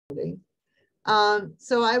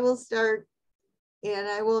So I will start and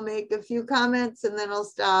I will make a few comments and then I'll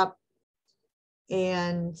stop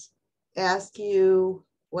and ask you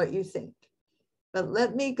what you think. But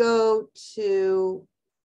let me go to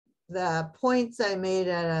the points I made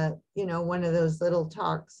at one of those little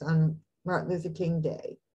talks on Martin Luther King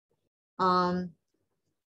Day. All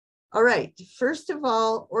right, first of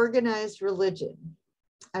all, organized religion.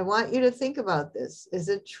 I want you to think about this. Is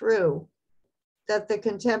it true that the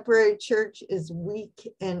contemporary church is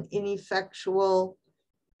weak and ineffectual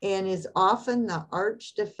and is often the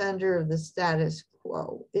arch defender of the status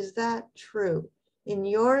quo? Is that true? In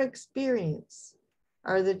your experience,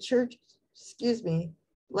 are the church,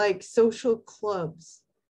 like social clubs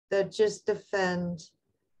that just defend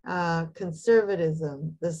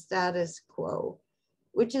conservatism, the status quo,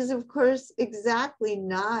 which is, of course, exactly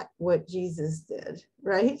not what Jesus did,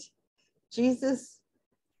 right? Jesus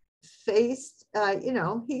faced,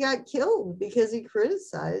 he got killed because he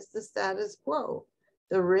criticized the status quo,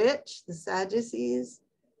 the rich, the Sadducees,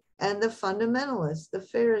 and the fundamentalists, the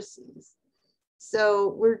Pharisees. So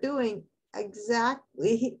we're doing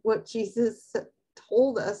exactly what Jesus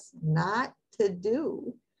told us not to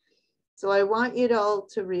do. So I want you all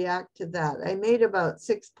to react to that. I made about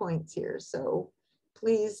 6 points here, so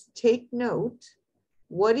please take note.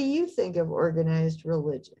 What do you think of organized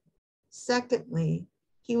religion? Secondly,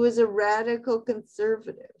 he was a radical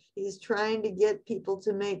conservative. He's trying to get people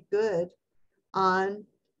to make good on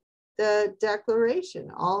the Declaration.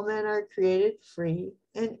 All men are created free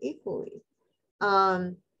and equally.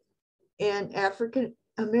 And African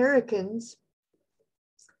Americans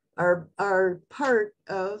are part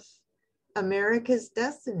of America's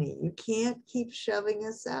destiny. You can't keep shoving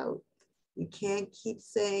us out. You can't keep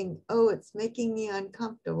saying, oh, it's making me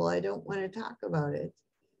uncomfortable. I don't want to talk about it.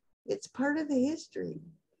 It's part of the history.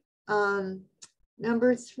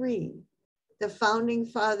 Number 3, the founding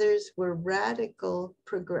fathers were radical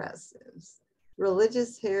progressives,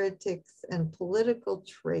 religious heretics, and political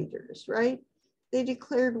traitors, right? They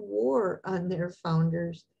declared war on their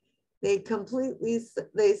founders. They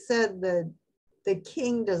said that the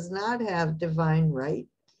king does not have divine right,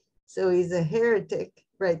 so he's a heretic,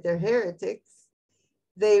 right? They're heretics.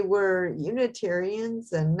 They were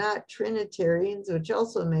Unitarians and not Trinitarians, which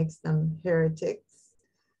also makes them heretics.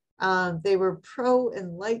 They were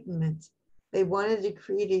pro-enlightenment. They wanted to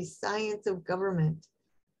create a science of government.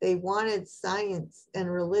 They wanted science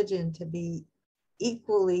and religion to be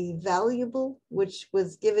equally valuable, which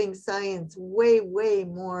was giving science way, way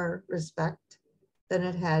more respect than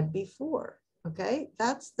it had before. Okay,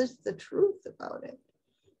 that's the truth about it.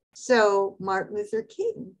 So Martin Luther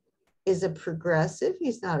King is a progressive.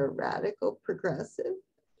 He's not a radical progressive.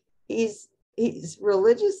 He's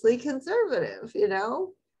religiously conservative,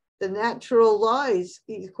 The natural law, he's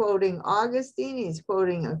quoting Augustine, he's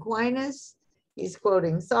quoting Aquinas, he's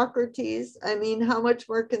quoting Socrates. I mean, how much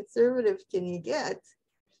more conservative can you get?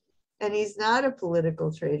 And he's not a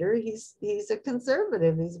political traitor. He's a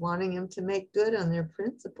conservative. He's wanting him to make good on their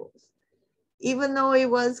principles. Even though he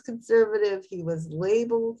was conservative, he was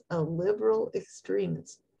labeled a liberal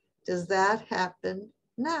extremist. Does that happen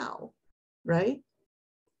now, right?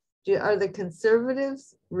 Are the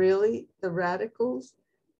conservatives really the radicals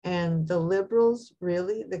and the liberals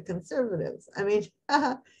really the conservatives? I mean,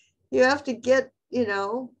 you have to get,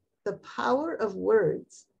 the power of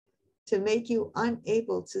words to make you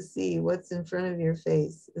unable to see what's in front of your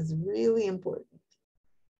face is really important.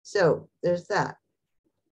 So there's that.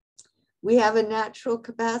 We have a natural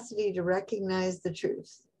capacity to recognize the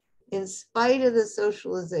truth in spite of the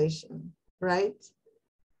socialization, right?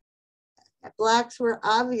 Blacks were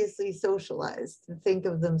obviously socialized to think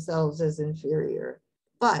of themselves as inferior,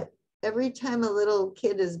 but every time a little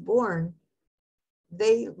kid is born,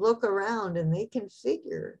 they look around and they can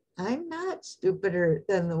figure, I'm not stupider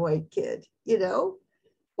than the white kid,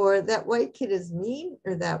 or that white kid is mean,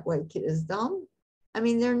 or that white kid is dumb. I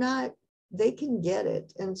mean, they can get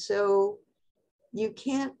it. And so you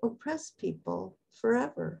can't oppress people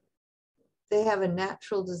forever. They have a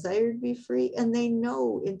natural desire to be free, and they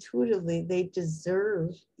know intuitively they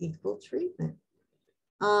deserve equal treatment.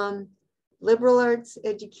 Liberal arts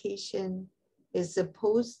education is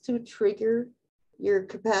supposed to trigger your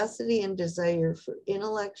capacity and desire for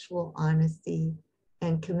intellectual honesty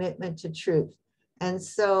and commitment to truth. And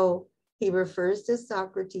so he refers to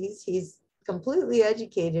Socrates. He's completely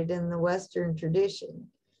educated in the Western tradition.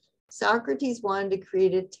 Socrates wanted to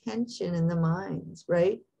create a tension in the minds,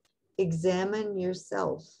 right? Examine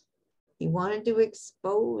yourself. He wanted to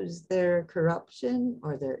expose their corruption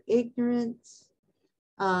or their ignorance.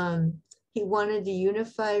 He wanted to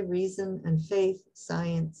unify reason and faith,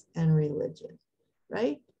 science and religion,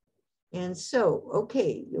 right? And so,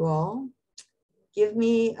 okay, you all, give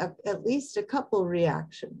me at least a couple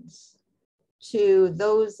reactions to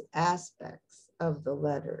those aspects of the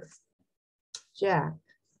letter. Jack.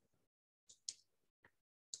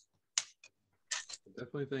 I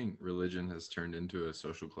definitely think religion has turned into a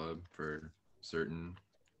social club for certain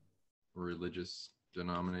religious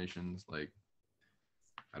denominations. Like,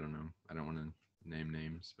 I don't know, I don't want to name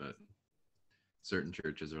names, but certain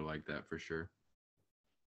churches are like that for sure.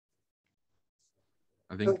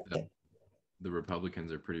 I think that the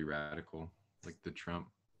Republicans are pretty radical. Like the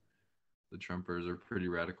Trumpers are pretty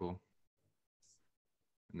radical,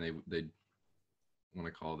 and they want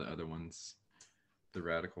to call the other ones the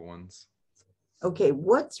radical ones. Okay,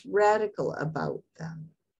 what's radical about them?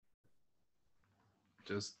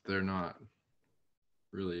 Just they're not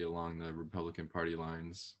really along the Republican Party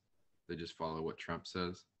lines. They just follow what Trump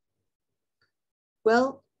says.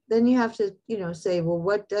 Well, then you have to, say, well,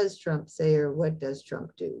 what does Trump say or what does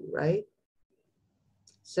Trump do, right?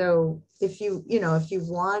 So if you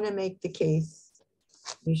want to make the case,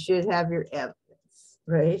 you should have your evidence,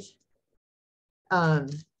 right?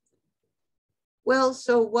 Well,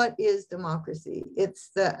 so what is democracy? It's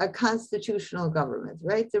a constitutional government,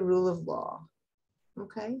 right? The rule of law.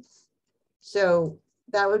 Okay. So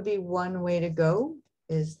that would be one way to go,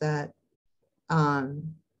 is that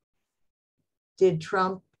did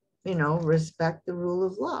Trump, respect the rule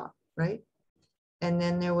of law, right? And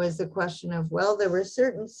then there was the question of, well, there were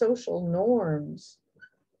certain social norms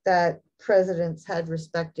that presidents had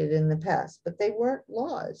respected in the past, but they weren't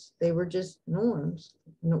laws. They were just norms,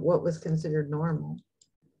 what was considered normal.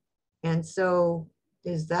 And so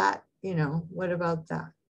is that, what about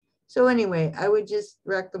that? So anyway, I would just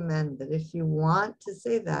recommend that if you want to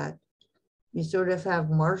say that, you sort of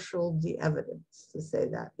have marshaled the evidence to say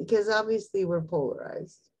that, because obviously we're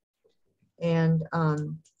polarized. And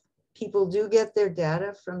people do get their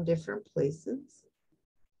data from different places.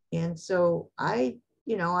 And so I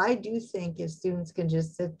do think if students can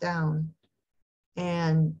just sit down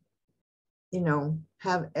and,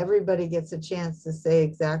 have everybody gets a chance to say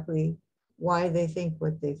exactly why they think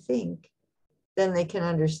what they think, then they can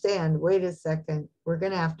understand, wait a second, we're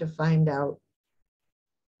going to have to find out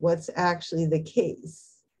what's actually the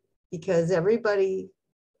case, because everybody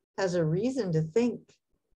has a reason to think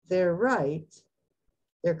they're right,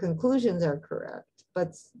 their conclusions are correct,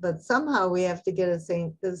 but somehow we have to get a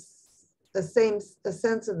sense of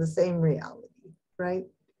the same reality, right?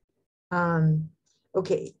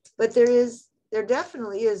 Okay, but there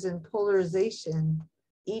definitely is, in polarization,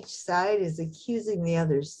 each side is accusing the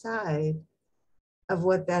other side of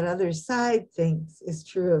what that other side thinks is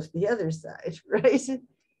true of the other side, right?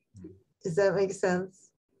 Does that make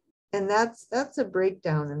sense? And that's a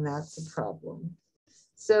breakdown, and that's a problem.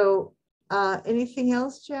 So anything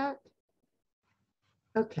else, Jack?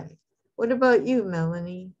 Okay. What about you,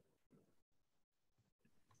 Melanie?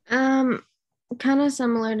 Kind of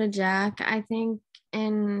similar to Jack. I think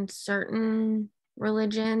in certain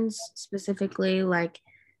religions, specifically like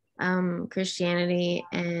Christianity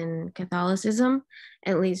and Catholicism,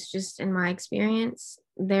 at least just in my experience,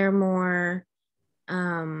 they're more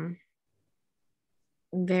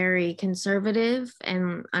very conservative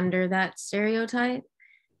and under that stereotype.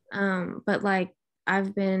 But like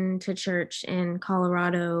I've been to church in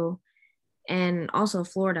Colorado and also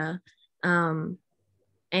Florida, and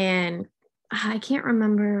I can't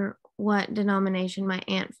remember what denomination my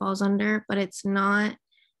aunt falls under, but it's not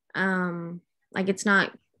it's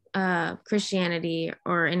not Christianity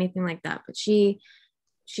or anything like that. But she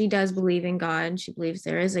does believe in God. She believes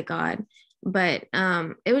there is a God. But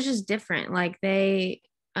it was just different. Like they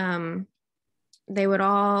would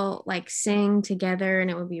all like sing together, and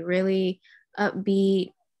it would be really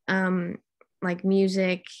upbeat, like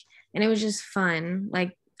music, and it was just fun.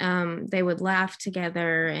 Like they would laugh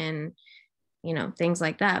together and things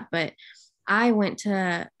like that. But I went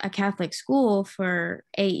to a Catholic school for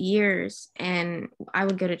 8 years, and I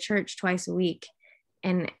would go to church twice a week,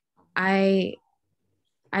 and I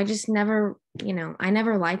just never, I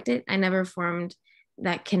never liked it. I never formed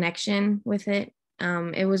that connection with it.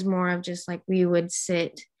 It was more of just like we would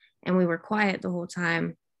sit and we were quiet the whole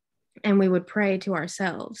time and we would pray to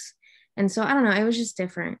ourselves. And so I don't know, it was just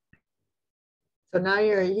different. So now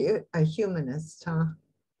you're a humanist, huh?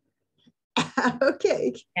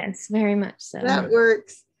 Okay. Yes, very much so. That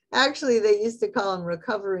works. Actually, they used to call them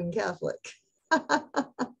recovering Catholic.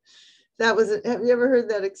 That was it. Have you ever heard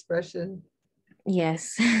that expression?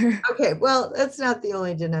 Yes. Okay, well, that's not the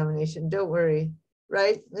only denomination. Don't worry,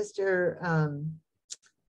 right, Mr.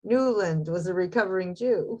 Newland was a recovering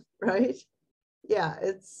Jew, right? Yeah,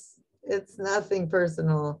 it's nothing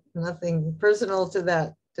personal to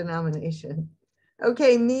that denomination.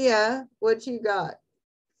 Okay, Mia, what you got?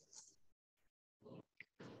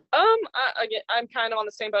 Again, I'm kind of on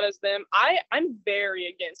the same boat as them. I'm very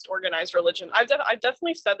against organized religion. I've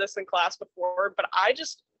definitely said this in class before, but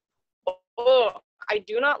oh, I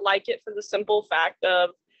do not like it for the simple fact of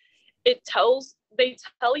they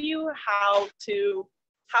tell you how to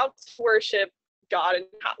worship God and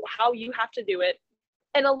how you have to do it.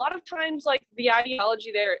 And a lot of times, like, the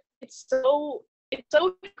ideology there, it's so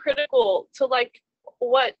critical to like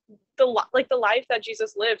what the life that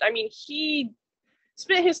Jesus lived. I mean, he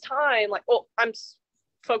spent his time like, well, I'm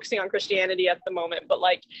focusing on Christianity at the moment, but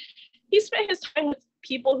like he spent his time with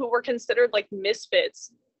people who were considered like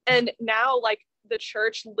misfits, and now like the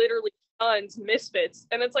church literally tons misfits,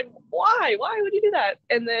 and it's like, why would you do that?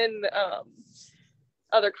 And then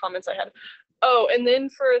other comments I had, oh, and then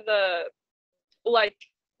for the like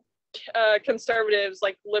conservatives,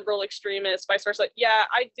 like liberal extremists, vice versa, yeah,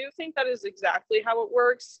 I do think that is exactly how it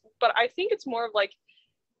works, but I think it's more of like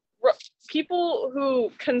people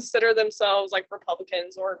who consider themselves like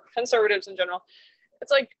Republicans or conservatives in general.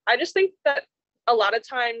 It's like, I just think that a lot of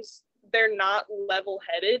times they're not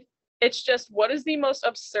level-headed. It's just, what is the most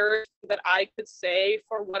absurd that I could say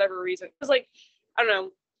for whatever reason? Because like, I don't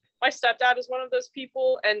know, my stepdad is one of those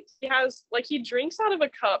people, and he drinks out of a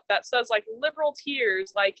cup that says like liberal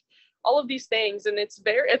tears, like all of these things, and it's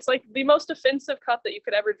like the most offensive cup that you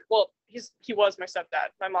could ever, well, he was my stepdad,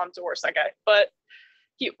 my mom divorced that guy, but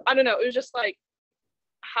I don't know, it was just like,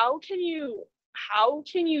 how can you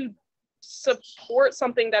support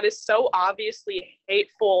something that is so obviously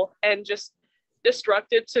hateful and just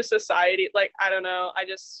destructive to society? Like, I don't know, I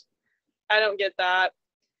don't get that.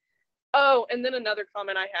 Oh, and then another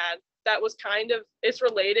comment I had that was it's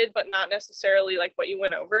related, but not necessarily like what you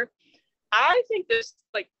went over. I think this,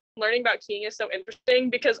 like, learning about King is so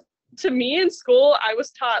interesting because to me in school, I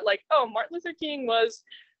was taught like, oh, Martin Luther King was,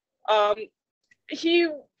 he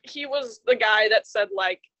was the guy that said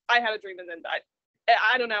like, I had a dream and then died.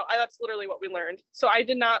 I don't know. That's literally what we learned. So I've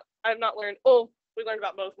not learned, we learned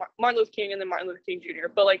about both Martin Luther King and then Martin Luther King Jr.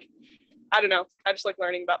 But like, I don't know. I just like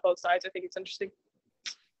learning about both sides. I think it's interesting.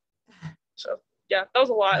 So yeah, that was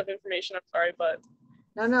a lot of information. I'm sorry, but.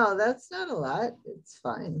 No, that's not a lot. It's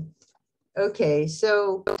fine. Okay,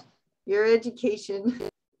 so your education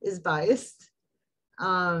is biased.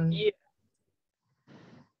 Yeah.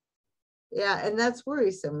 Yeah, and that's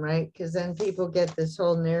worrisome, right? Because then people get this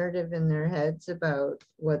whole narrative in their heads about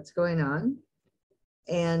what's going on.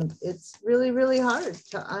 And it's really, really hard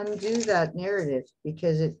to undo that narrative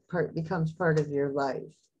because it becomes part of your life.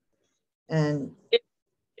 And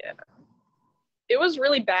it was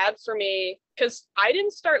really bad for me because I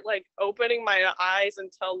didn't start like opening my eyes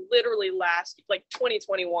until literally last, like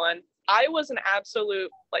 2021. I was an absolute,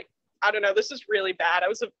 like, I don't know, this is really bad. I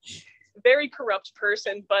was a very corrupt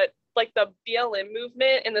person, but like the BLM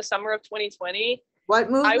movement in the summer of 2020. What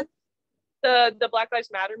movement? The Black Lives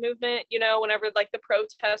Matter movement, you know, whenever like the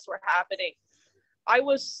protests were happening, I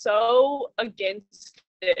was so against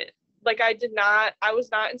it. Like, I was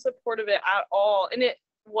not in support of it at all. And it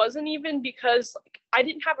wasn't even because like, I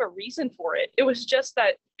didn't have a reason for it. It was just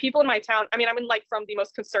that people in my town, I mean, I'm in like from the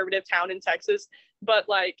most conservative town in Texas, but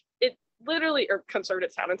like it literally, or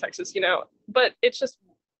conservative town in Texas, you know, but it's just,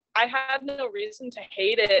 I had no reason to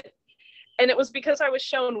hate it. And it was because I was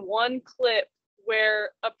shown one clip where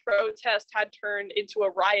a protest had turned into a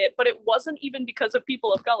riot, but it wasn't even because of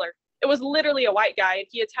people of color. It was literally a white guy, and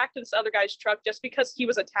he attacked this other guy's truck just because he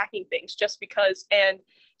was attacking things, just because. And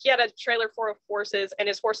he had a trailer full of horses, and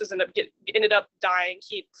his horses ended up dying.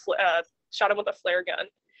 He shot him with a flare gun.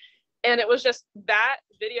 And it was just, that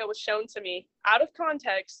video was shown to me out of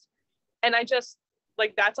context, and I just,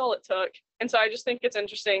 like, that's all it took. And so I just think it's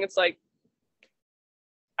interesting. It's like,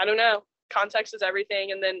 I don't know, context is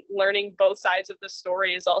everything, and then learning both sides of the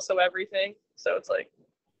story is also everything. So it's like,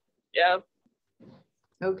 yeah.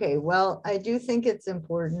 Okay, well, I do think it's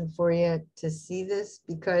important for you to see this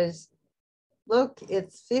because, look,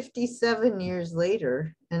 it's 57 years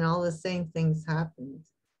later and all the same things happened.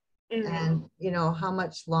 Mm-hmm. And, you know, how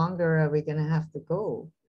much longer are we going to have to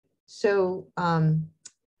go? So,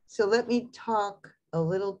 so let me talk a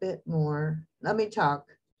little bit more.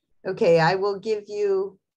 Okay, I will give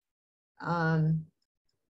you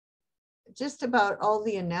just about all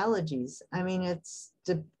the analogies. I mean, it's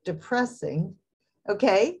depressing.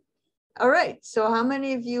 Okay. All right. So how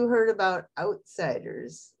many of you heard about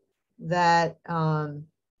Outsiders? That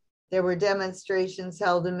there were demonstrations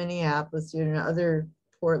held in Minneapolis, you know, other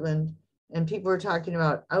Portland, and people are talking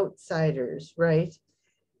about outsiders, right?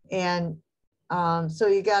 And so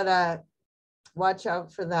you gotta watch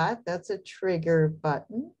out for that. That's a trigger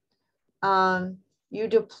button. You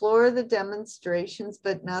deplore the demonstrations,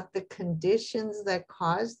 but not the conditions that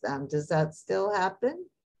caused them. Does that still happen?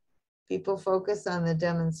 People focus on the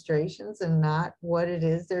demonstrations and not what it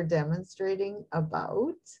is they're demonstrating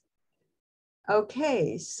about.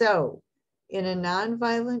 Okay, so in a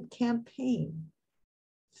nonviolent campaign,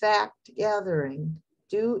 fact gathering,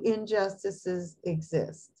 do injustices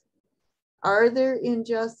exist? Are there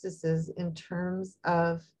injustices in terms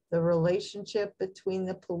of the relationship between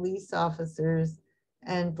the police officers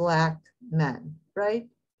and Black men, right?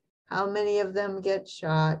 How many of them get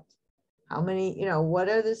shot? How many, what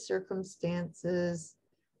are the circumstances?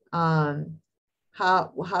 How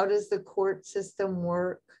does the court system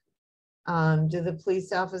work? Do the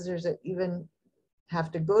police officers even have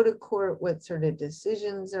to go to court? What sort of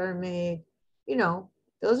decisions are made?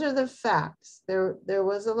 Those are the facts. There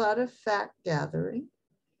was a lot of fact gathering.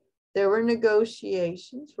 There were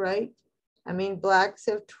negotiations, right? I mean, Blacks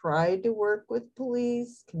have tried to work with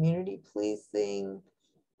police, community policing.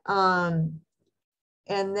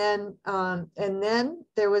 And then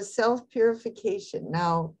there was self-purification.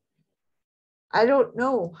 Now, I don't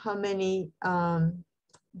know how many how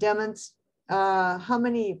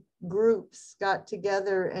many groups got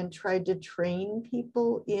together and tried to train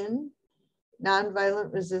people in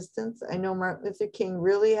nonviolent resistance. I know Martin Luther King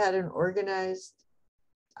really had an organized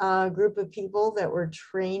group of people that were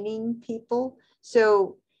training people.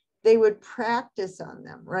 So they would practice on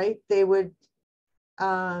them, right? They would,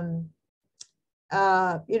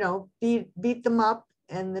 beat them up,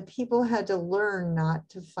 and the people had to learn not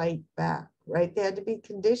to fight back, right? They had to be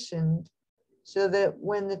conditioned so that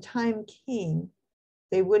when the time came,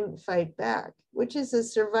 they wouldn't fight back, which is a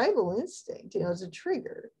survival instinct, it's a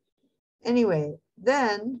trigger. Anyway,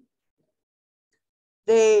 then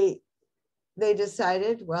they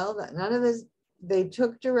decided, well, that none of this, they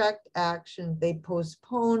took direct action, they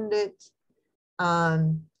postponed it.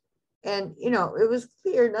 And, it was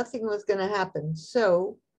clear nothing was going to happen.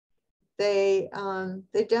 So they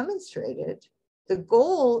demonstrated. The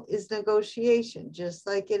goal is negotiation, just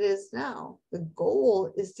like it is now. The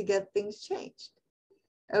goal is to get things changed.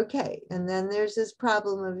 Okay, and then there's this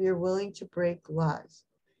problem of you're willing to break laws.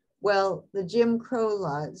 Well, the Jim Crow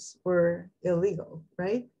laws were illegal,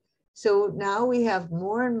 right? So now we have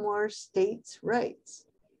more and more states' rights,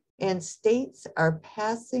 and states are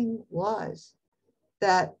passing laws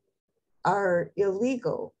that are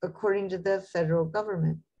illegal according to the federal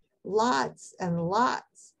government. Lots and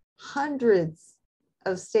lots, hundreds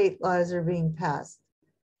of state laws are being passed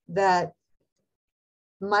that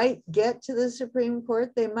might get to the Supreme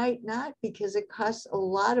Court. They might not, because it costs a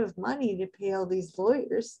lot of money to pay all these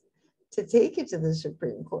lawyers to take it to the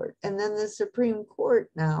Supreme Court. And then the Supreme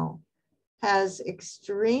Court now has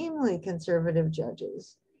extremely conservative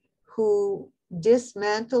judges who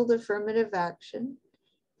dismantled affirmative action.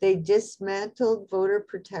 They dismantled voter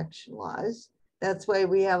protection laws. That's why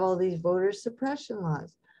we have all these voter suppression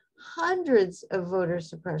laws, hundreds of voter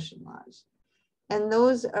suppression laws. And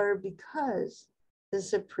those are because the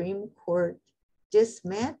Supreme Court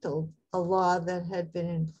dismantled a law that had been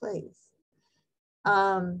in place.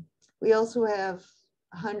 We also have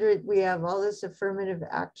we have all this affirmative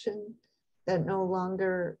action that no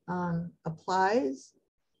longer applies.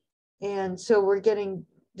 And so we're getting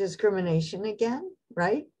discrimination again,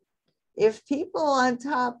 right? If people on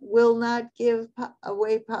top will not give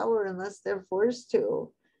away power unless they're forced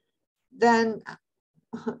to, then,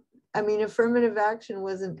 I mean, affirmative action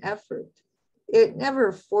was an effort. It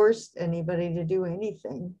never forced anybody to do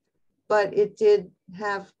anything, but it did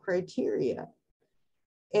have criteria.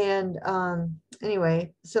 And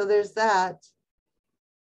anyway, so there's that.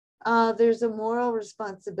 There's a moral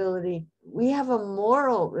responsibility. We have a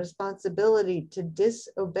moral responsibility to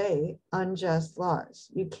disobey unjust laws.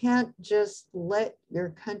 You can't just let your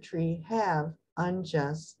country have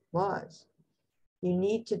unjust laws. You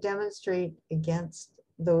need to demonstrate against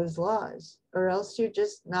those laws, or else you're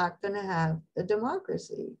just not going to have a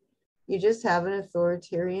democracy. You just have an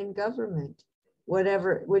authoritarian government,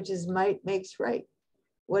 whatever, which is might makes right.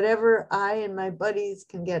 Whatever I and my buddies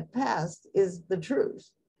can get past is the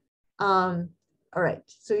truth. All right,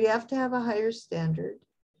 so you have to have a higher standard.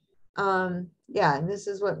 Yeah, and this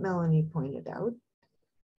is what Melanie pointed out.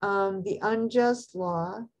 The unjust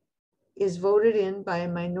law is voted in by a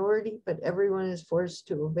minority, but everyone is forced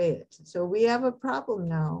to obey it. So we have a problem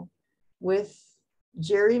now with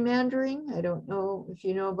gerrymandering. I don't know if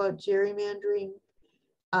you know about gerrymandering,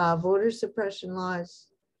 voter suppression laws.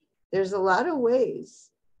 There's a lot of ways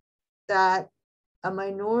that a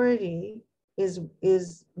minority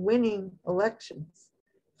is winning elections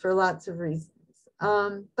for lots of reasons.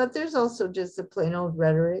 But there's also just a plain old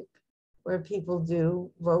rhetoric where people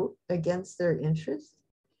do vote against their interests.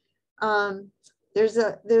 There's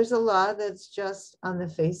a law that's just on the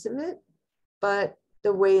face of it, but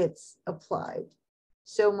the way it's applied.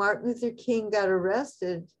 So Martin Luther King got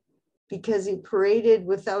arrested because he paraded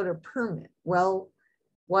without a permit. Well,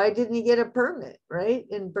 why didn't he get a permit, right?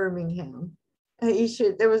 In Birmingham.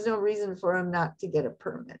 There was no reason for him not to get a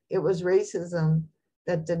permit. It was racism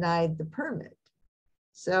that denied the permit.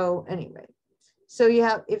 So anyway, so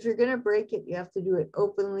if you're going to break it, you have to do it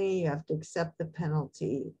openly, you have to accept the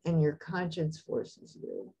penalty, and your conscience forces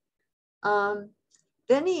you.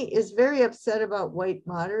 Then he is very upset about white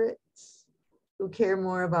moderates who care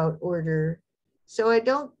more about order. So I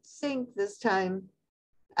don't think this time,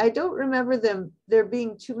 I don't remember there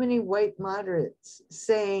being too many white moderates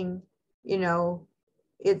saying, you know,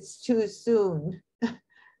 it's too soon.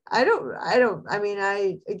 I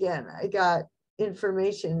got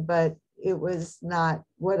information, but it was not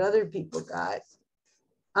what other people got.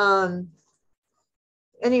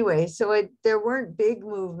 Anyway, so there weren't big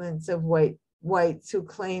movements of whites who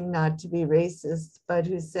claim not to be racist, but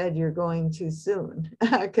who said you're going too soon,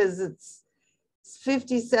 because it's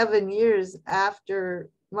 57 years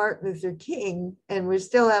after Martin Luther King, and we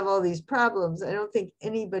still have all these problems. I don't think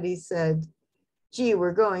anybody said, gee,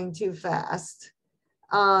 we're going too fast.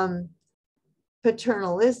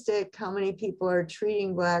 Paternalistic, how many people are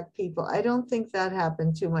treating Black people? I don't think that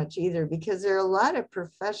happened too much either, because there are a lot of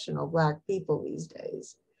professional Black people these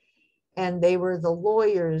days. And they were the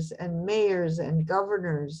lawyers and mayors and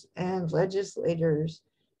governors and legislators.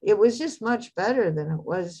 It was just much better than it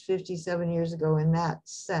was 57 years ago in that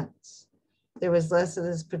sense. There was less of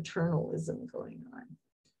this paternalism going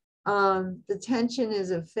on. The tension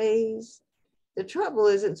is a phase. The trouble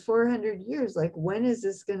is it's 400 years. Like, when is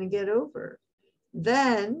this going to get over?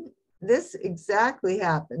 Then this exactly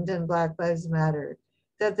happened in Black Lives Matter,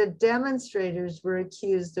 that the demonstrators were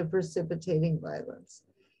accused of precipitating violence.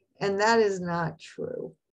 And that is not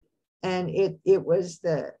true. And it was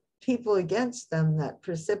the people against them that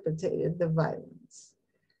precipitated the violence.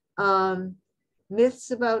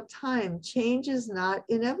 Myths about time. Change is not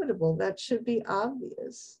inevitable. That should be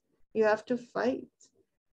obvious. You have to fight.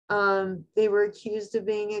 They were accused of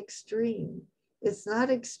being extreme. It's not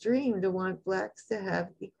extreme to want Blacks to have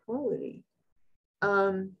equality.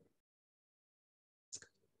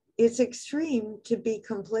 It's extreme to be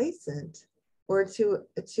complacent or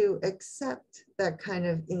to accept that kind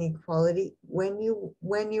of inequality when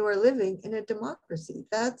you are living in a democracy.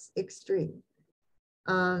 That's extreme.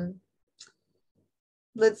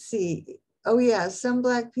 Let's see. Oh yeah, some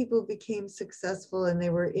Black people became successful and they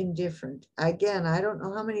were indifferent. Again, I don't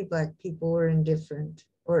know how many Black people were indifferent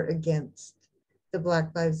or against the Black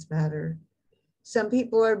Lives Matter. Some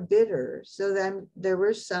people are bitter. So then there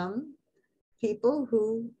were some people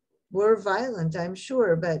who were violent, I'm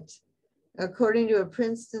sure, but according to a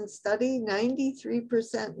Princeton study, 93%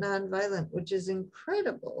 nonviolent, which is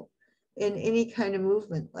incredible in any kind of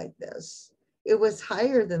movement like this. It was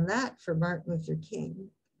higher than that for Martin Luther King.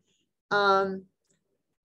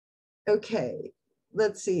 Okay,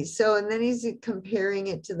 let's see. So, and then he's comparing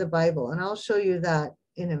it to the Bible, and I'll show you that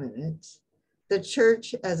in a minute. The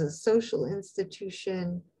church as a social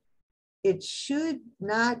institution, it should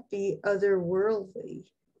not be otherworldly.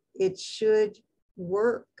 It should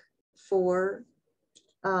work for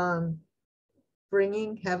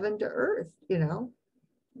bringing heaven to earth, you know.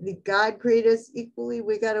 The God created us equally.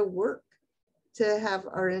 We got to work to have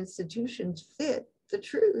our institutions fit the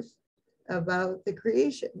truth about the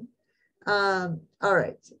creation. All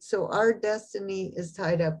right, so our destiny is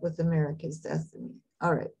tied up with America's destiny.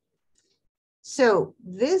 All right, so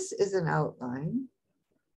this is an outline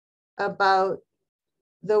about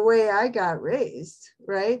the way I got raised,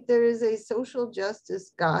 right? There is a social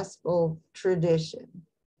justice gospel tradition.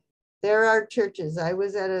 There are churches. I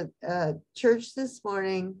was at a church this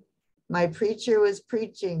morning. My preacher was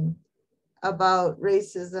preaching about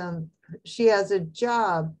racism. She has a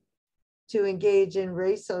job to engage in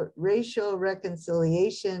racial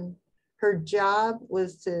reconciliation. Her job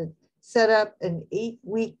was to set up an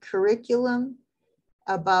 8-week curriculum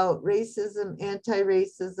about racism,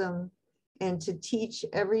 anti-racism, and to teach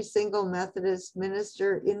every single Methodist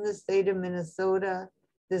minister in the state of Minnesota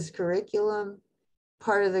this curriculum.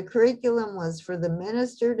 Part of the curriculum was for the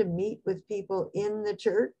minister to meet with people in the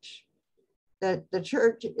church, that the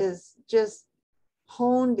church is just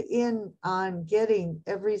honed in on getting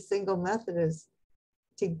every single Methodist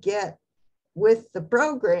to get with the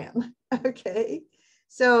program, okay?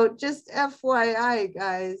 So just FYI,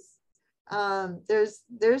 guys,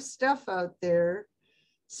 there's stuff out there.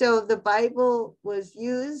 So the Bible was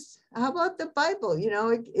used. How about the Bible? You know,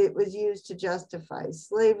 it was used to justify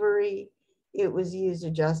slavery. It was used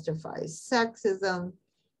to justify sexism.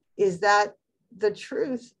 Is that the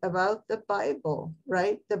truth about the Bible,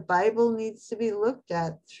 right? The Bible needs to be looked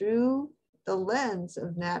at through the lens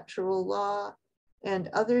of natural law and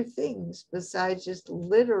other things besides just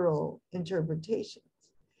literal interpretations.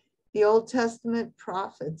 The Old Testament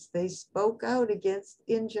prophets, they spoke out against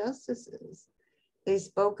injustices. They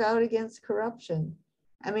spoke out against corruption.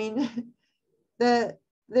 I mean,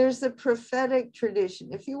 there's a prophetic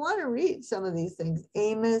tradition. If you want to read some of these things,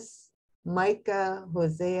 Amos, Micah,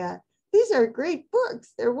 Hosea, these are great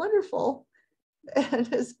books. They're wonderful.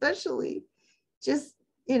 And especially just,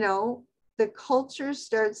 you know, the culture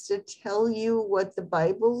starts to tell you what the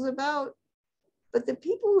Bible's about, but the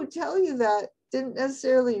people who tell you that didn't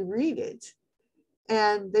necessarily read it.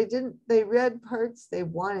 And they read parts they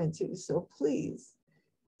wanted to. So please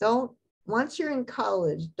don't, once you're in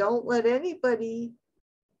college, don't let anybody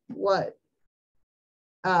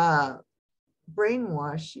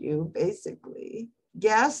brainwash you, basically,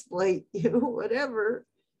 gaslight you, whatever,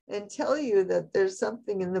 and tell you that there's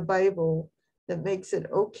something in the Bible that makes it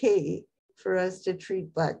okay for us to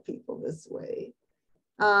treat Black people this way.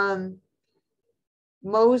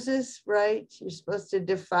 Moses, right? You're supposed to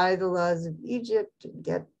defy the laws of Egypt and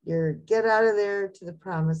get out of there to the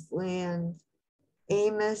promised land.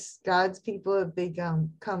 Amos, God's people have become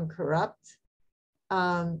corrupt.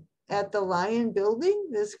 At the Lion Building,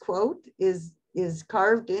 this quote is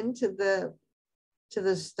carved into the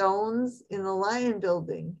stones in the Lion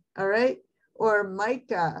Building. All right. Or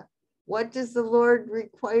Micah, what does the Lord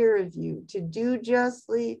require of you? To do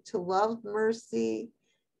justly, to love mercy,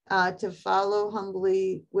 to follow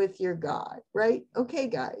humbly with your God, right? Okay,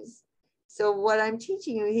 guys. So what I'm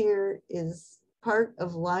teaching you here is part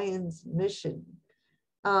of Lion's mission.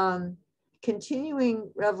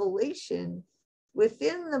 Continuing revelation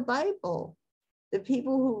within the Bible. The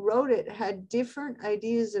people who wrote it had different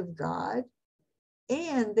ideas of God,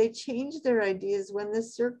 and they changed their ideas when the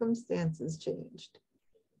circumstances changed.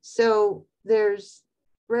 So there's,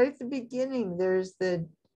 right at the beginning, there's the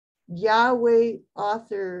Yahweh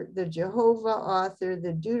author, the Jehovah author,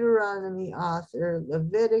 the Deuteronomy author,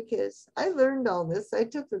 Leviticus. I learned all this. I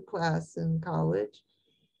took a class in college.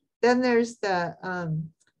 Then there's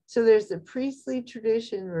so there's the priestly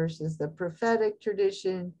tradition versus the prophetic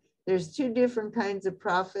tradition. There's two different kinds of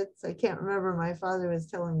prophets. I can't remember, my father was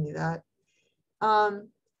telling me that.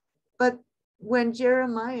 But when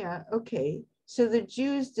Jeremiah, okay, so the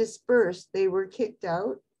Jews dispersed, they were kicked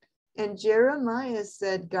out. And Jeremiah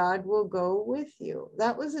said, God will go with you.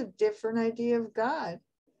 That was a different idea of God.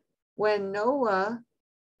 When Noah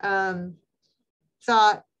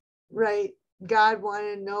thought, right, God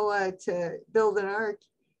wanted Noah to build an ark,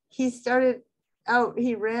 he started out,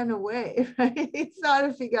 he ran away, right? He thought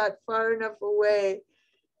if he got far enough away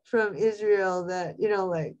from Israel that, you know,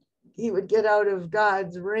 like he would get out of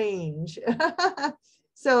God's range.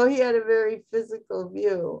 So he had a very physical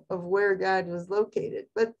view of where God was located.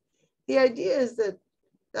 But the idea is that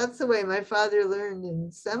that's the way my father learned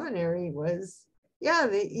in seminary was,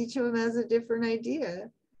 yeah, each of them has a different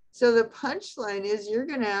idea. So the punchline is you're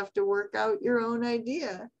going to have to work out your own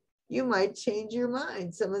idea. You might change your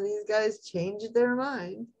mind. Some of these guys changed their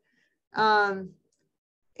mind.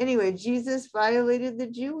 Anyway, Jesus violated the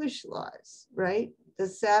Jewish laws, right? The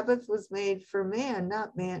Sabbath was made for man,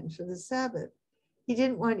 not man for the Sabbath. He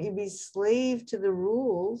didn't want you to be slave to the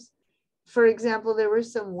rules. For example, there were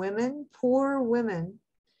some women, poor women,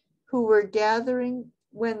 who were gathering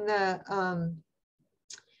when the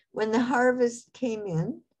harvest came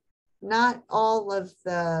in. Not all of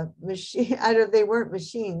the machine, they weren't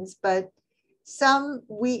machines, but some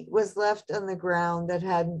wheat was left on the ground that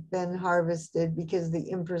hadn't been harvested because of the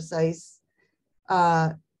imprecise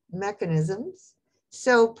mechanisms.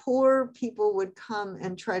 So poor people would come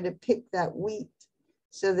and try to pick that wheat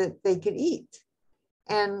so that they could eat.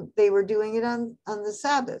 And they were doing it on the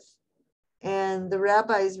Sabbath. And the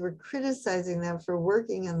rabbis were criticizing them for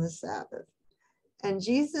working on the Sabbath. And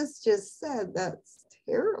Jesus just said, that's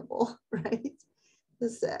terrible, right?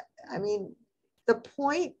 I mean, the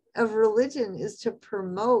point of religion is to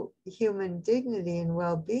promote human dignity and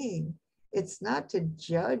well-being. It's not to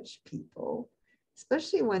judge people,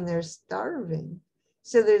 especially when they're starving.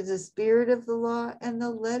 So there's the spirit of the law and the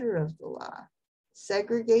letter of the law.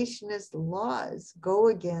 Segregationist laws go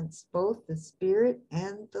against both the spirit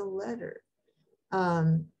and the letter.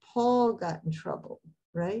 Paul got in trouble,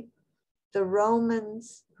 right? The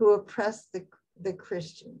Romans who oppressed the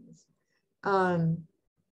Christians.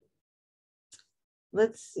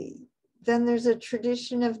 Let's see. Then there's a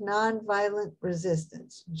tradition of nonviolent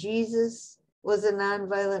resistance. Jesus was a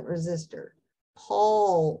nonviolent resistor.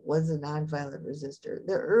 Paul was a nonviolent resistor.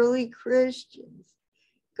 The early Christians,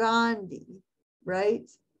 Gandhi, right?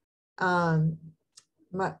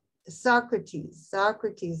 Socrates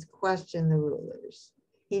questioned the rulers.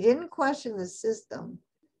 He didn't question the system,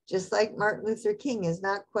 just like Martin Luther King is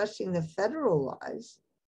not questioning the federal laws.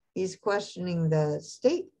 He's questioning the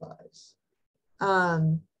state laws.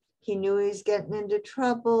 He knew he was getting into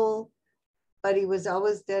trouble, but he was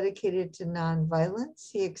always dedicated to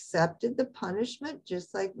nonviolence. He accepted the punishment,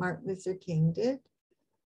 just like Martin Luther King did.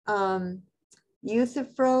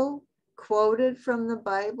 Euthyphro quoted from the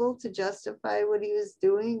Bible to justify what he was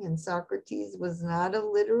doing, and Socrates was not a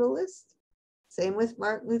literalist. Same with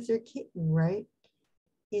Martin Luther King, right?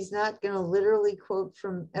 He's not going to literally quote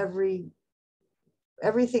from everything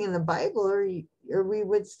in the Bible, or we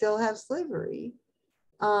would still have slavery.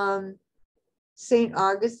 St.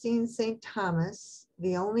 Augustine, St. Thomas,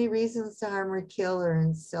 the only reasons to harm or kill are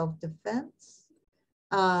in self-defense.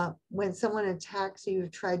 When someone attacks you,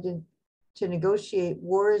 you've tried to negotiate,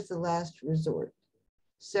 war is the last resort.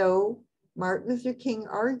 So Martin Luther King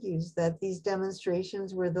argues that these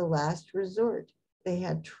demonstrations were the last resort. They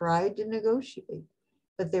had tried to negotiate,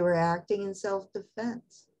 but they were acting in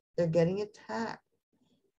self-defense. They're getting attacked.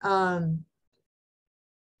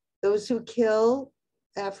 Those who kill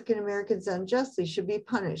African Americans unjustly should be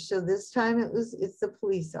punished. So this time it's the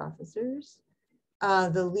police officers.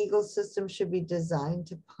 The legal system should be designed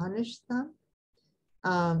to punish them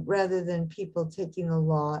rather than people taking the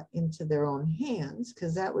law into their own hands,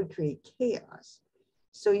 because that would create chaos.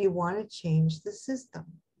 So you want to change the system.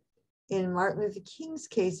 In Martin Luther King's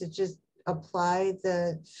case, it just apply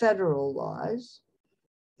the federal laws.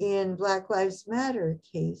 In Black Lives Matter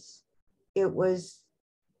case, it was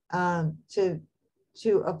to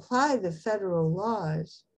apply the federal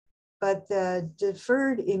laws, but the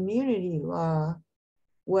deferred immunity law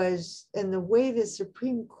was, and the way the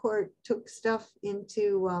Supreme Court took stuff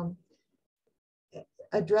into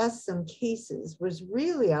address some cases was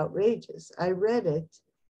really outrageous. I read it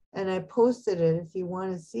and I posted it if you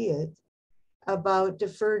want to see it, about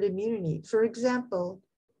deferred immunity. For example,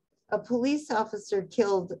 a police officer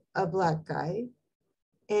killed a Black guy,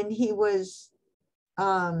 and he was,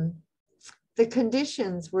 the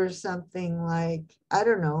conditions were something like, I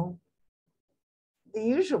don't know, the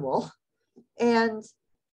usual. And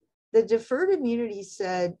the deferred immunity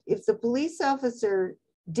said, if the police officer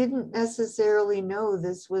didn't necessarily know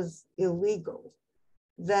this was illegal,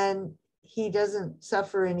 then he doesn't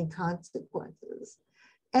suffer any consequences.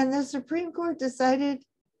 And the Supreme Court decided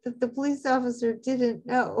that the police officer didn't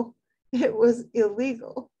know it was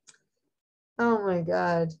illegal. Oh my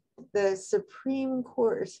God, the Supreme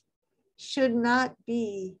Court should not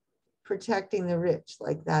be protecting the rich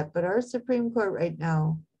like that. But our Supreme Court right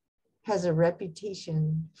now has a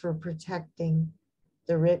reputation for protecting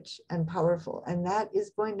the rich and powerful, and that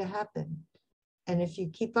is going to happen. And if you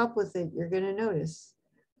keep up with it, you're going to notice.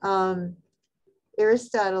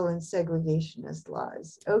 Aristotle and segregationist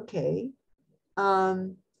laws. Okay.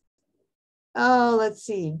 Oh, let's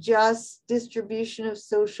see. Just distribution of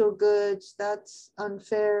social goods. That's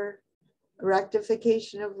unfair.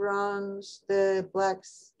 Rectification of wrongs. The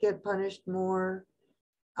Blacks get punished more.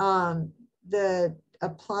 The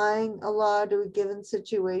applying a law to a given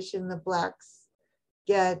situation, the Blacks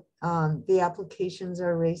get, the applications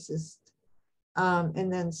are racist.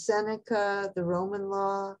 And then Seneca, the Roman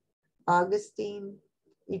law, Augustine,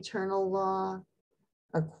 eternal law,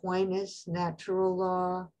 Aquinas, natural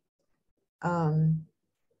law,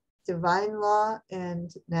 divine law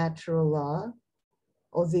and natural law,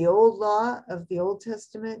 or the old law of the Old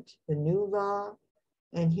Testament, the new law,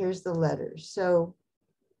 and here's the letters. So,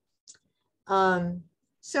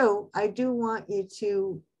 so I do want you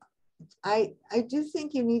to, I do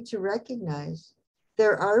think you need to recognize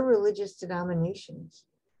there are religious denominations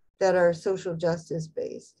that are social justice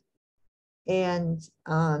based. And,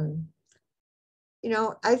 you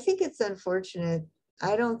know, I think it's unfortunate.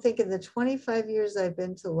 I don't think in the 25 years I've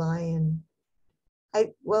been to Lyon,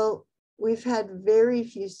 well, we've had very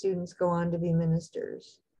few students go on to be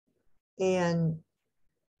ministers. And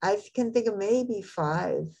I can think of maybe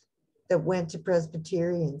 5 that went to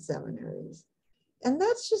Presbyterian seminaries. And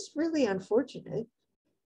that's just really unfortunate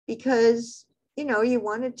because, you know, you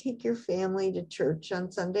want to take your family to church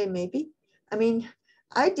on Sunday, maybe. I mean,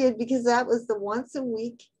 I did because that was the once a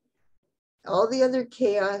week, all the other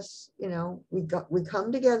chaos, you know, we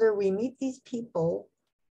come together, we meet these people,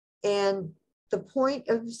 and the point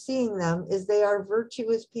of seeing them is they are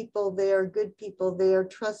virtuous people, they are good people, they are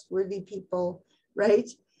trustworthy people, right?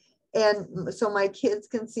 And so my kids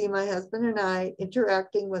can see my husband and I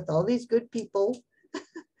interacting with all these good people.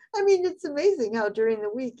 I mean, it's amazing how during the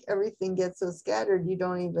week everything gets so scattered. You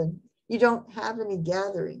don't have any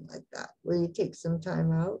gathering like that where you take some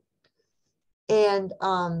time out. And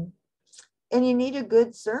you need a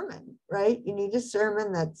good sermon, right? You need a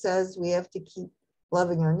sermon that says we have to keep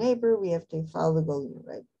loving our neighbor, we have to follow the golden rule,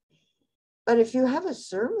 right? But if you have a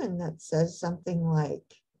sermon that says something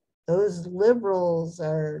like, those liberals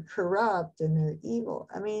are corrupt and they're evil,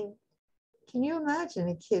 I mean, can you imagine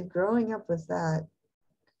a kid growing up with that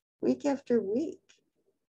week after week?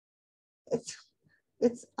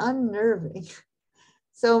 It's unnerving.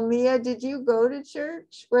 So Mia, did you go to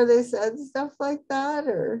church where they said stuff like that,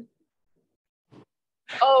 or?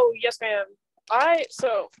 Oh, yes, ma'am. I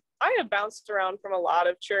have bounced around from a lot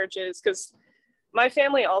of churches because my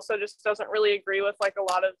family also just doesn't really agree with like a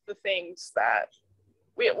lot of the things that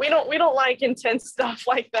we don't like intense stuff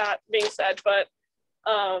like that being said. But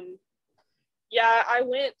yeah, I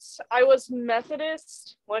was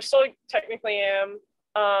Methodist. Well, I still technically am.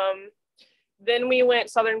 Then we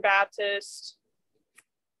went Southern Baptist.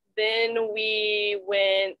 Then we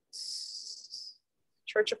went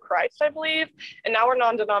Church of Christ, I believe. And now we're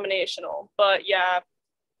non-denominational. But yeah,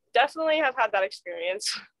 definitely have had that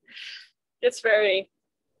experience. It's very,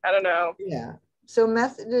 I don't know. Yeah. So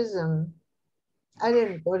Methodism, I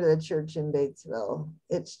didn't go to the church in Batesville.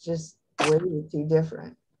 It's just way too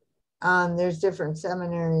different. There's different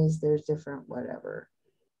seminaries, there's different whatever.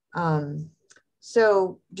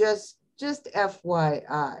 So just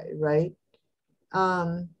FYI, right?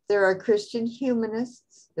 There are Christian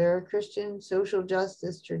humanists, there are Christian social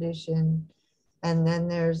justice tradition, and then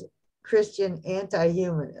there's Christian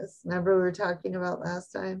anti-humanists. Remember we were talking about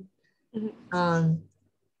last time? Mm-hmm.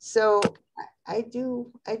 So I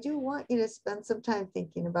do want you to spend some time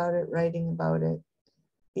thinking about it, writing about it,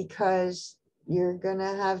 because you're going to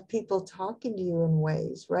have people talking to you in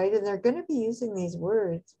ways, right? And they're going to be using these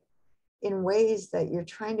words in ways that you're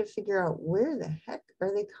trying to figure out where the heck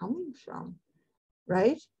are they coming from,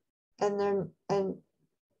 right? And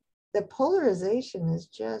the polarization is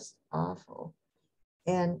just awful.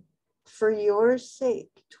 And for your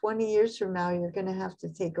sake, 20 years from now, you're going to have to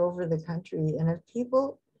take over the country. And if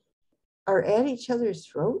people are at each other's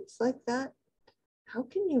throats like that, how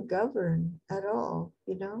can you govern at all,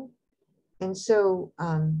 you know? And so,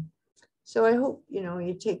 so I hope, you know,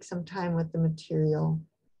 you take some time with the material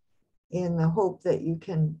in the hope that you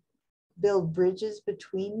can build bridges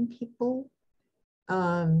between people.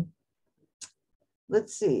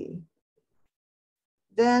 Let's see.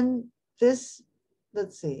 Then this,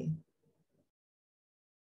 let's see.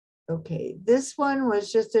 Okay, this one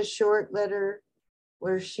was just a short letter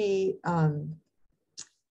where she, you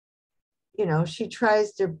know, she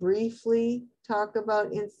tries to briefly talk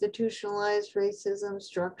about institutionalized racism,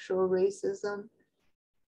 structural racism.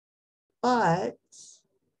 But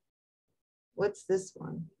what's this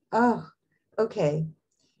one? Oh, okay.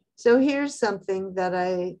 So here's something that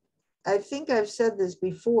I think I've said this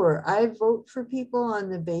before. I vote for people on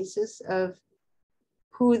the basis of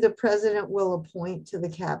who the president will appoint to the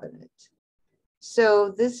cabinet.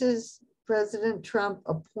 So this is President Trump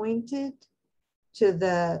appointed to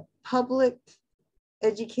the public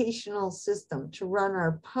educational system, to run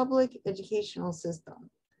our public educational system.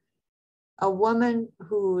 A woman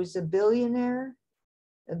who's a billionaire's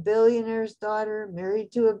daughter,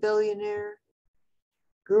 married to a billionaire,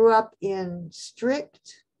 grew up in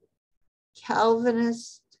strict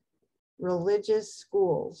Calvinist religious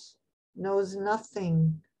schools, knows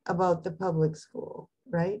nothing about the public school,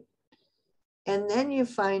 right? And then you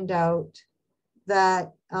find out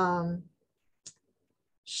that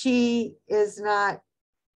she is not,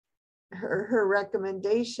 her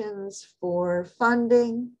recommendations for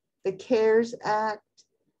funding the CARES Act,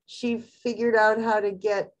 she figured out how to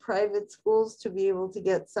get private schools to be able to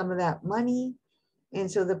get some of that money.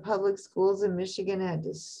 And so the public schools in Michigan had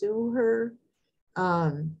to sue her.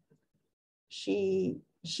 She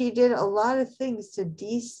did a lot of things to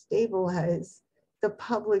destabilize the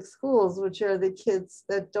public schools, which are the kids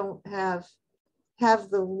that don't have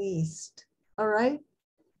the least, all right?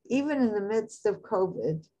 Even in the midst of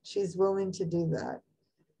COVID, she's willing to do that.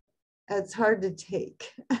 It's hard to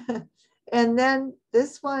take. And then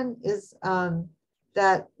this one is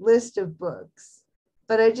that list of books.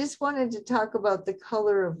 But I just wanted to talk about The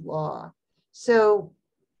Color of Law. So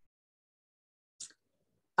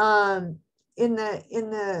in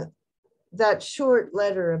that short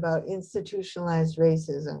letter about institutionalized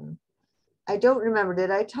racism, I don't remember.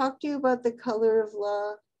 Did I talk to you about The Color of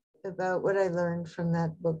Law, about what I learned from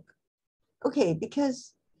that book? Okay,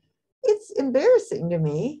 because it's embarrassing to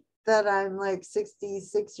me that I'm like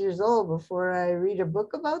 66 years old before I read a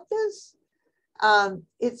book about this.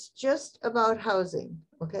 It's just about housing,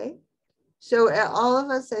 okay? So all of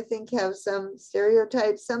us, I think, have some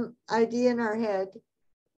stereotypes, some idea in our head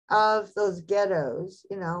of those ghettos,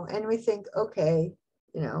 you know, and we think, okay,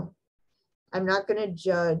 you know, I'm not going to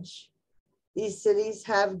judge. These cities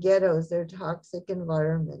have ghettos, they're toxic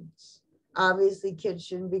environments. Obviously, kids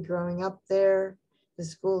shouldn't be growing up there. The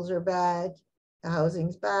schools are bad, the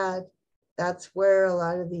housing's bad. That's where a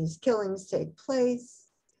lot of these killings take place.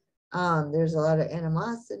 There's a lot of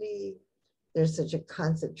animosity. There's such a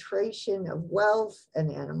concentration of wealth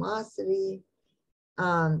and animosity.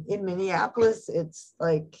 In Minneapolis, it's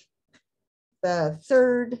like the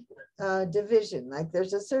third division. Like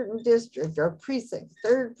there's a certain district or precinct,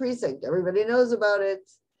 third precinct. Everybody knows about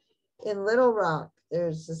it. In Little Rock,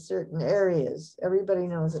 there's a certain areas. Everybody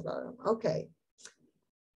knows about them. Okay.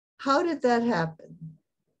 How did that happen?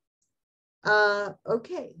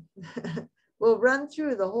 Okay. We'll run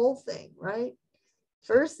through the whole thing, right?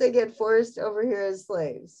 First, they get forced over here as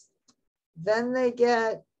slaves. Then they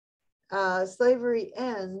get slavery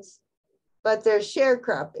ends, but they're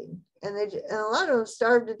sharecropping, and a lot of them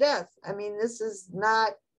starve to death. I mean, this is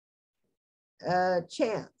not a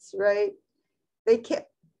chance, right? They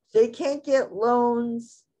can't get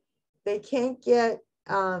loans. They can't get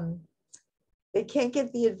the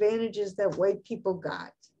advantages that white people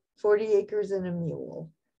got. 40 acres and a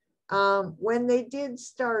mule. When they did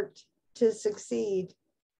start to succeed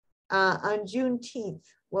on Juneteenth,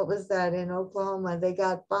 what was that in Oklahoma? They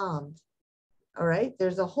got bombed. All right.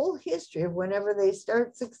 There's a whole history of whenever they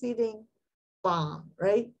start succeeding, bomb,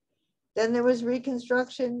 right? Then there was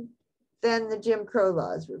Reconstruction. Then the Jim Crow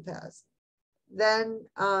laws were passed. Then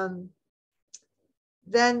a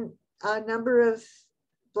number of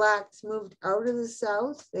Blacks moved out of the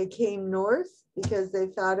South. They came north because they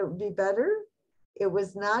thought it would be better. It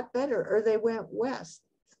was not better, or they went west.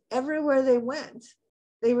 Everywhere they went,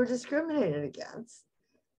 they were discriminated against.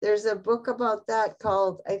 There's a book about that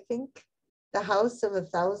called, I think, The House of a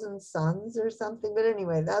Thousand Sons or something. But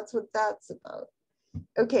anyway, that's what that's about.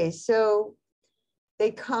 Okay, so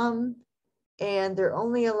they come and they're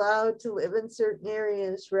only allowed to live in certain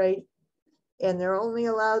areas, right? And they're only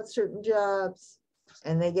allowed certain jobs,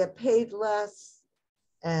 and they get paid less.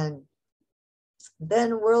 And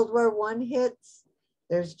then World War I hits.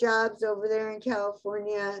 There's jobs over there in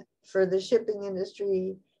California for the shipping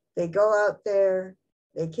industry. They go out there.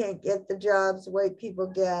 They can't get the jobs white people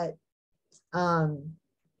get.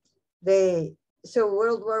 So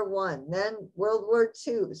World War I, then World War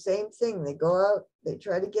II, same thing. They go out, they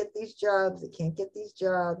try to get these jobs. They can't get these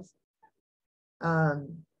jobs.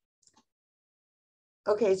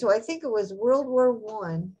 Okay, so I think it was World War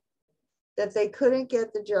I that they couldn't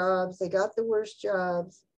get the jobs. They got the worst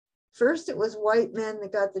jobs. First, it was white men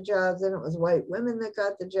that got the jobs. Then it was white women that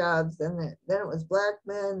got the jobs. Then it was black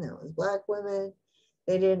men. Then it was black women.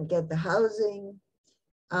 They didn't get the housing.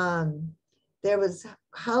 There was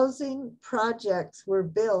housing projects were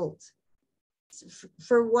built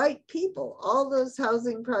for white people. All those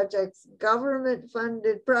housing projects,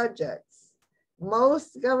 government-funded projects.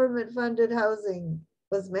 Most government-funded housing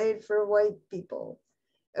was made for white people.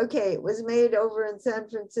 Okay, it was made over in San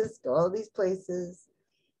Francisco, all these places.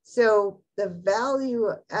 So the value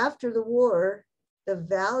after the war, the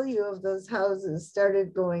value of those houses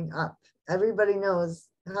started going up. Everybody knows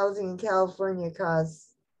housing in California costs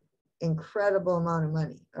incredible amount of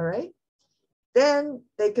money, all right? Then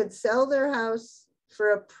they could sell their house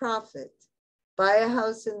for a profit, buy a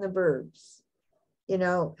house in the burbs, you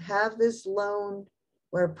know, have this loan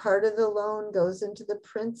where part of the loan goes into the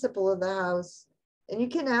principal of the house. And you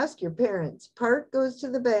can ask your parents, part goes to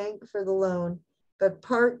the bank for the loan, but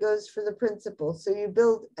part goes for the principal. So you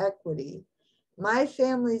build equity. My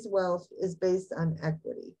family's wealth is based on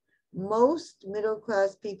equity. Most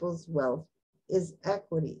middle-class people's wealth is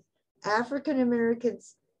equity. African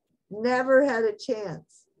Americans never had a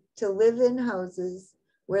chance to live in houses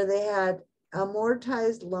where they had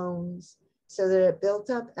amortized loans so that it built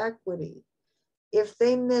up equity. If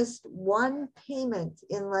they missed one payment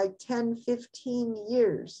in like 10, 15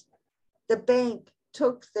 years, the bank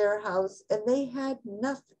took their house and they had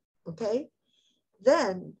nothing, okay?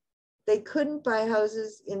 Then they couldn't buy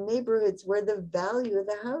houses in neighborhoods where the value of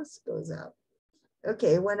the house goes up.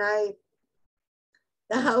 Okay,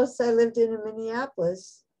 the house I lived in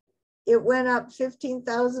Minneapolis, it went up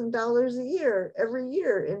 $15,000 a year, every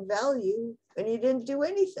year in value, and you didn't do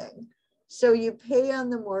anything. So you pay on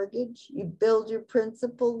the mortgage, you build your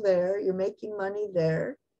principal there, you're making money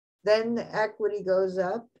there. Then the equity goes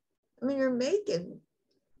up. I mean, you're making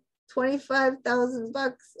 25,000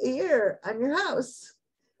 bucks a year on your house.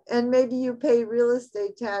 And maybe you pay real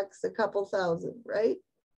estate tax a couple thousand, right?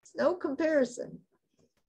 It's no comparison.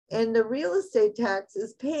 And the real estate tax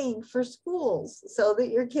is paying for schools so that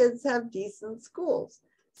your kids have decent schools.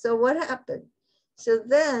 So what happened? So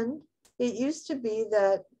then it used to be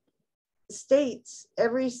that states,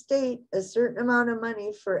 every state, a certain amount of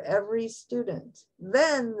money for every student.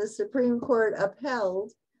 Then the Supreme Court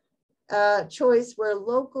upheld a choice where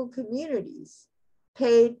local communities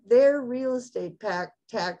paid their real estate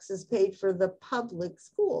taxes paid for the public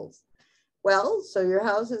schools. Well, so your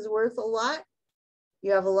house is worth a lot.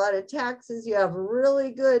 You have a lot of taxes. You have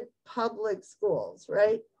really good public schools,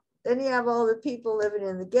 right? Then you have all the people living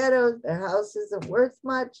in the ghettos. Their house isn't worth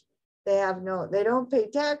much. They don't pay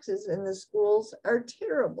taxes and the schools are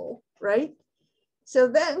terrible, right? So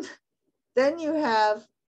then you have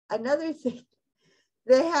another thing.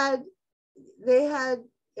 They had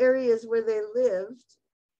areas where they lived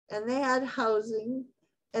and they had housing,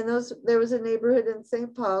 and there was a neighborhood in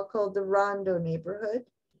St. Paul called the Rondo neighborhood.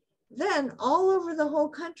 Then all over the whole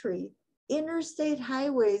country, interstate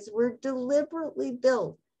highways were deliberately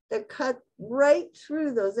built that cut right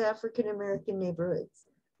through those African-American neighborhoods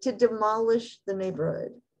to demolish the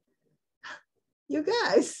neighborhood. You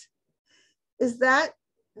guys, is that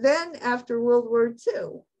then after World War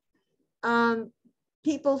II?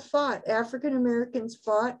 People fought, African Americans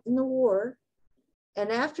fought in the war.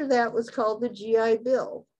 And after that was called the GI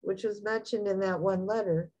Bill, which was mentioned in that one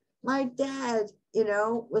letter. My dad,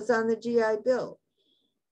 was on the GI Bill.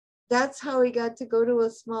 That's how he got to go to a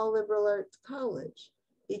small liberal arts college.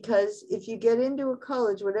 Because if you get into a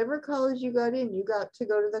college, whatever college you got in, you got to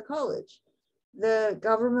go to the college. The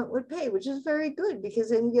government would pay, which is very good because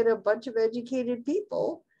then you get a bunch of educated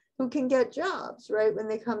people who can get jobs, right, when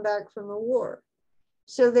they come back from the war.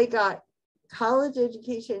 So they got college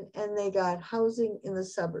education and they got housing in the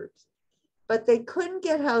suburbs, but they couldn't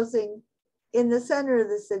get housing in the center of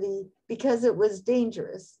the city because it was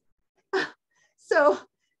dangerous. So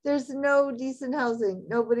there's no decent housing.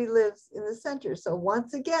 Nobody lives in the center. So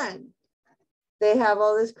once again, they have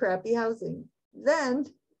all this crappy housing. Then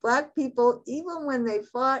Black people, even when they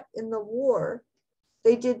fought in the war,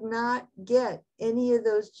 they did not get any of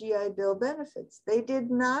those GI Bill benefits. They did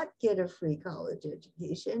not get a free college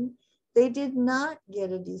education. They did not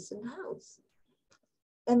get a decent house.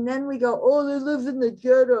 And then we go, oh, they live in the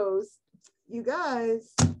ghettos. You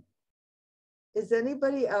guys, is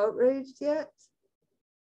anybody outraged yet?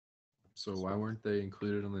 So why weren't they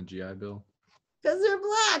included on the GI Bill? Because they're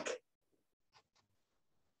Black.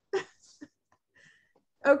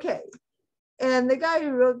 Okay. And the guy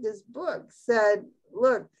who wrote this book said,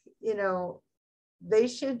 look, they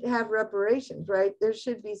should have reparations, right? There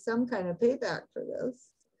should be some kind of payback for this.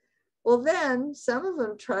 Well, then some of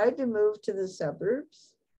them tried to move to the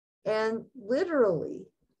suburbs, and literally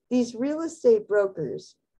these real estate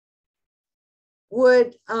brokers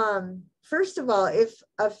would, first of all, if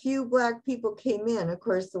a few Black people came in, of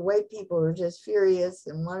course, the white people were just furious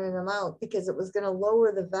and wanted them out because it was going to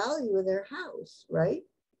lower the value of their house, right?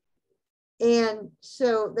 And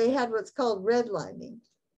so they had what's called redlining.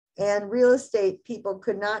 And real estate people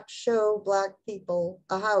could not show Black people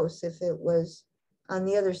a house if it was on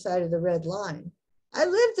the other side of the red line. I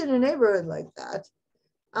lived in a neighborhood like that.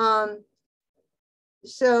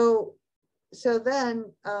 So then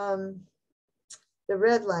the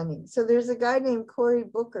redlining. So there's a guy named Cory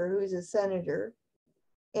Booker who's a senator,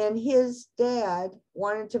 and his dad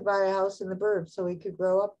wanted to buy a house in the burbs so he could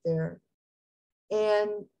grow up there.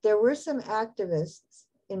 And there were some activists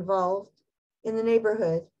involved in the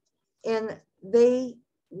neighborhood, and they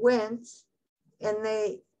went and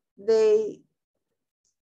they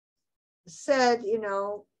said,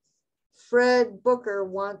 Fred Booker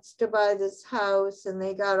wants to buy this house, and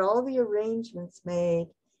they got all the arrangements made,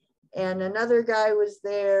 and another guy was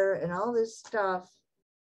there and all this stuff,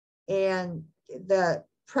 and the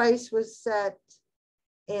price was set.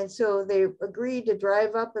 And so they agreed to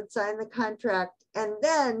drive up and sign the contract. And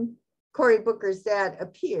then Cory Booker's dad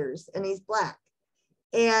appears, and he's Black.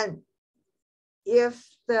 And if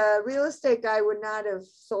the real estate guy would not have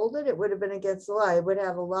sold it, it would have been against the law. He would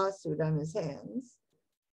have a lawsuit on his hands.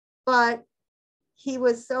 But he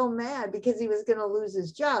was so mad because he was going to lose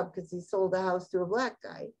his job because he sold a house to a Black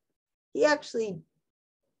guy. He actually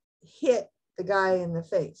hit the guy in the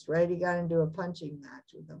face, right? He got into a punching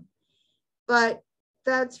match with him. But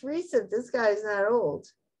that's recent. This guy's not old.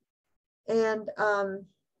 And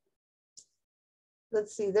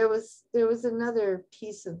let's see, there was another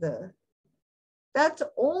piece of that's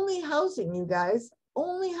only housing, you guys,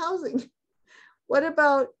 only housing. What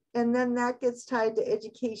about, and then that gets tied to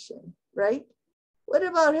education, right? What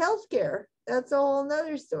about healthcare? That's a whole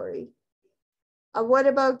nother story. What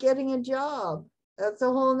about getting a job? That's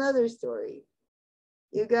a whole nother story.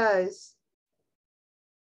 You guys,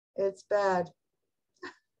 it's bad.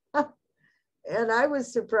 And I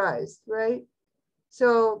was surprised, right?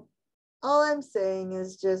 So all I'm saying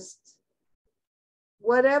is just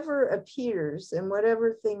whatever appears and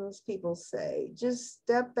whatever things people say, just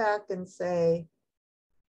step back and say,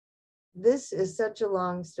 this is such a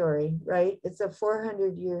long story, right? It's a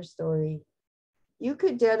 400-year story. You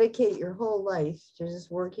could dedicate your whole life to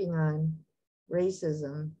just working on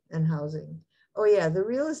racism and housing. Oh yeah, the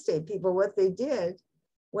real estate people, what they did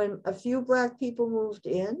when a few Black people moved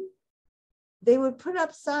in, they would put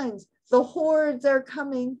up signs, the hordes are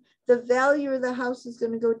coming, the value of the house is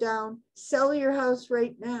going to go down, sell your house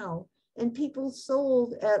right now. And people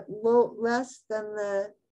sold at less than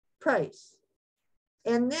the price.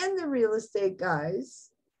 And then the real estate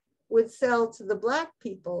guys would sell to the Black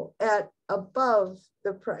people at above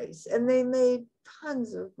the price. And they made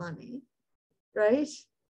tons of money, right?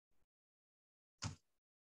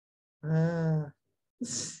 I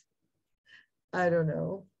don't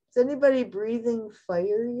know. Is anybody breathing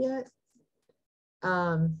fire yet?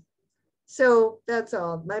 So that's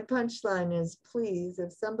all. My punchline is, please,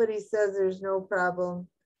 if somebody says there's no problem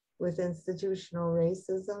with institutional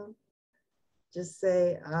racism, just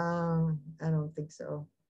say, I don't think so.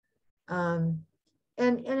 And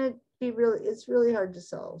it's really hard to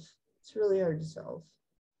solve. It's really hard to solve.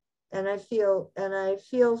 And I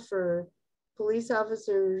feel for police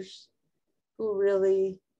officers who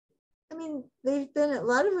really, I mean, a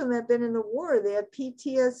lot of them have been in the war. They have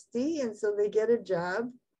PTSD, and so they get a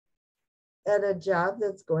job at a job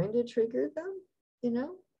that's going to trigger them, you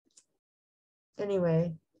know?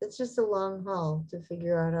 Anyway, it's just a long haul to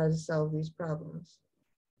figure out how to solve these problems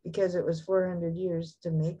because it was 400 years to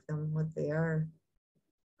make them what they are.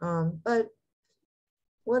 But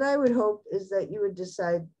what I would hope is that you would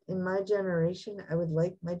decide, in my generation, I would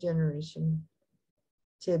like my generation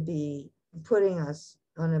to be putting us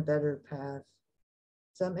on a better path.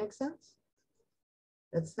 Does that make sense?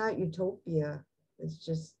 It's not utopia. It's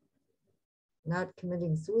just not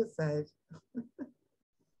committing suicide.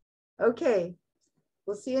 Okay,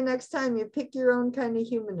 we'll see you next time. You pick your own kind of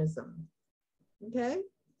humanism. Okay?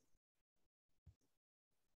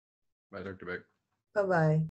 Bye, Dr. Beck. Bye-bye.